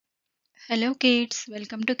Hello kids,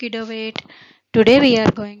 welcome to KIDDOVATE. Today we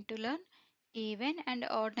are going to learn even and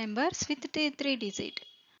odd numbers with the 3 digit.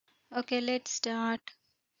 Okay, let's start.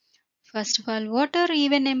 First of all, what are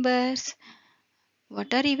even numbers?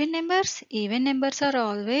 What are even numbers? Even numbers are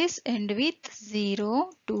always end with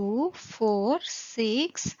 0, 2, 4,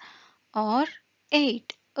 6 or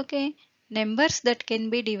 8. Okay, numbers that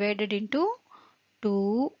can be divided into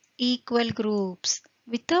two equal groups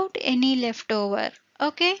without any leftover.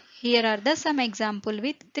 Okay, here are the some example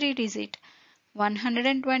with 3 digit.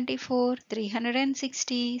 124,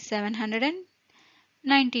 360,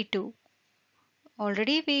 792.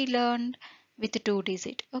 Already we learned with 2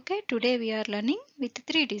 digit. Okay, today we are learning with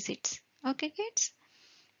 3 digits. Okay, kids.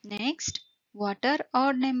 Next, what are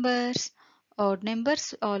odd numbers? Odd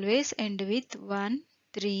numbers always end with 1,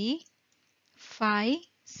 3, 5,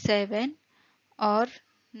 7 or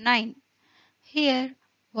 9. Here,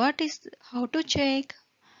 what is how to check?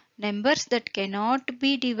 Numbers that cannot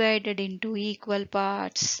be divided into equal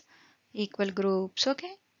parts, equal groups.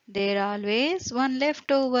 Okay, there always one left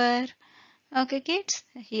over. Okay, kids,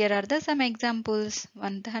 here are the some examples: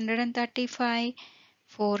 135,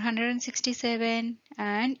 467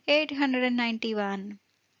 and 891.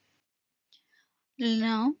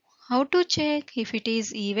 Now, how to check if it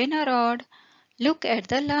is even or odd? Look at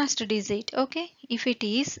the last digit. Okay, if it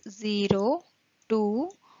is 0, 2,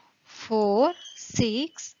 4,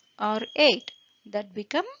 6 or 8, that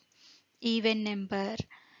become even number.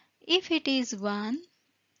 If it is 1,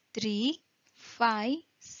 3, 5,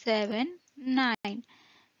 7, 9,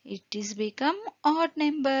 it is become odd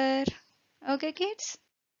number. Okay, kids.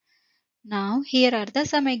 Now here are the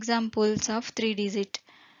some examples of 3 digit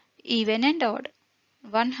even and odd.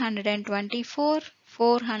 124,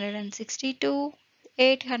 462,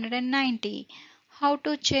 890. How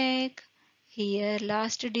to check? Here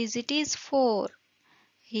last digit is 4.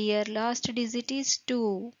 Here last digit is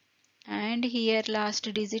 2. And here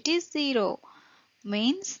last digit is 0.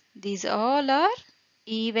 Means these all are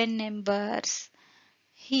even numbers.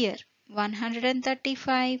 Here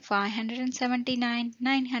 135, 579,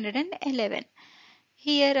 911.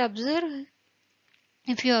 Here observe,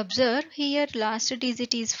 if you observe, here last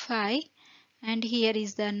digit is 5 and here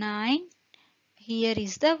is the 9, here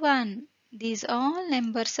is the 1. These all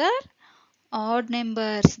numbers are odd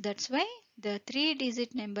numbers. That's why the 3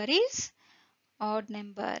 digit number is odd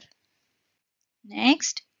number.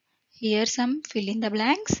 Next, here some fill in the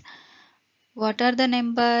blanks. What are the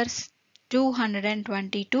numbers?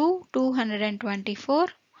 222, 224,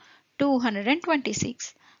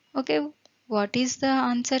 226. Okay, what is the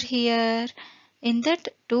answer here? In that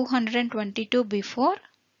 222 before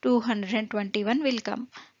 221 will come.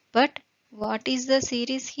 But what is the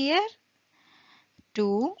series here?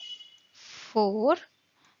 2, 4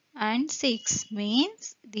 and 6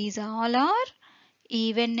 means these all are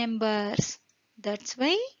even numbers. That's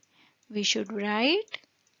why we should write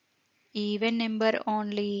even number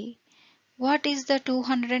only. What is the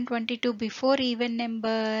 222 before even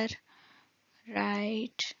number?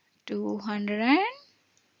 Right,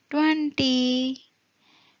 220.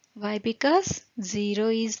 Why? Because 0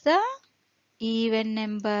 is the even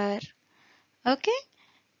number. Okay,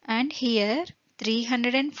 and here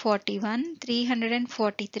 341,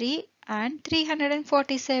 343 and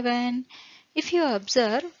 347. If you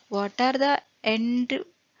observe, what are the end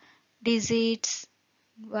digits?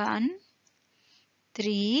 1,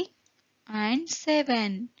 3 and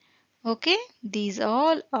 7. Okay, these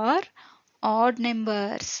all are odd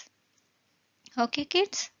numbers. Okay,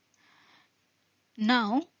 kids.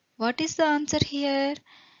 Now, what is the answer here?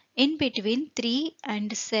 In between 3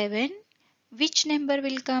 and 7, which number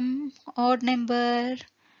will come? Odd number.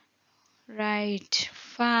 Right,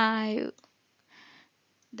 5.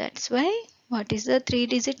 That's why, what is the 3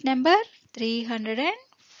 digit number?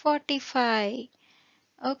 345.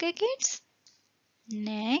 Okay, kids.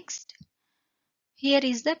 Next, here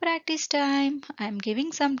is the practice time. I am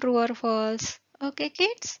giving some true or false. Okay,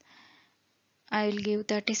 kids. I will give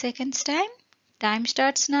 30 seconds time. Time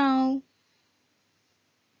starts now.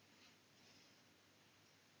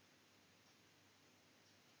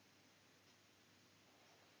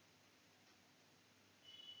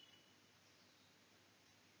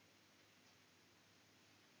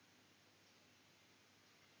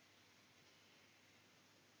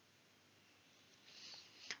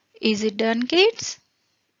 Is it done, kids?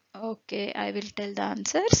 Okay, I will tell the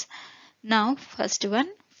answers. Now, first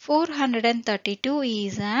one, 432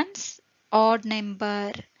 is an odd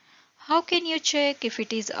number. How can you check if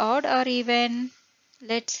it is odd or even?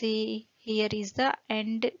 Let's see. Here is the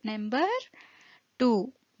end number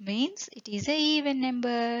 2 means it is a even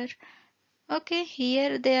number. Okay,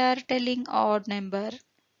 here they are telling odd number.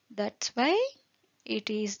 That's why it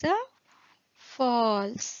is the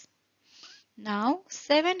false. Now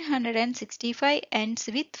 765 ends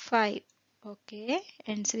with 5. Okay,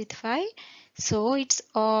 ends with 5. So it's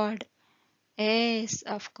odd. Yes,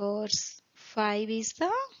 of course. 5 is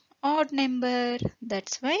the odd number.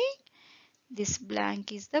 That's why this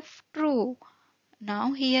blank is the true.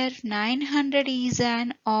 Now here 900 is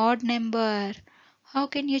an odd number. How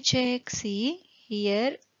can you check? See,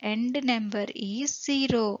 here end number is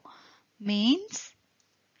 0. Means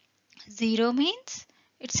 0 means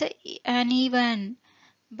it's an even.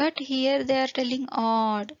 But here they are telling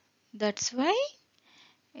odd. That's why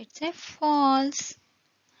it's a false.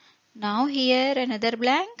 Now here another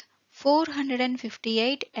blank.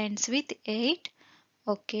 458 ends with 8.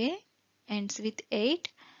 Okay, ends with 8.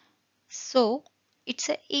 So it's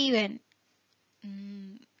a even.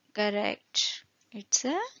 Correct. It's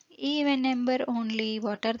a even number only.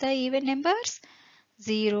 What are the even numbers?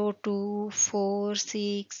 0, 2, 4,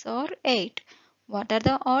 6 or 8. What are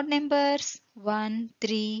the odd numbers? 1,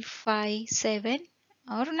 3, 5, 7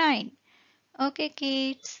 or 9. Okay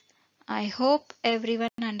kids, I hope everyone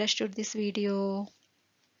understood this video.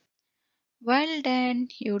 Well done,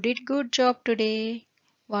 you did good job today.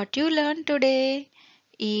 What you learned today?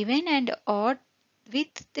 Even and odd with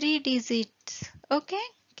 3 digits. Okay,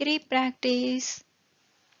 keep practice.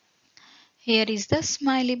 Here is the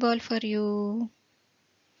smiley ball for you.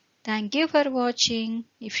 Thank you for watching.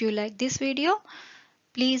 If you like this video,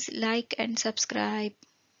 please like and subscribe.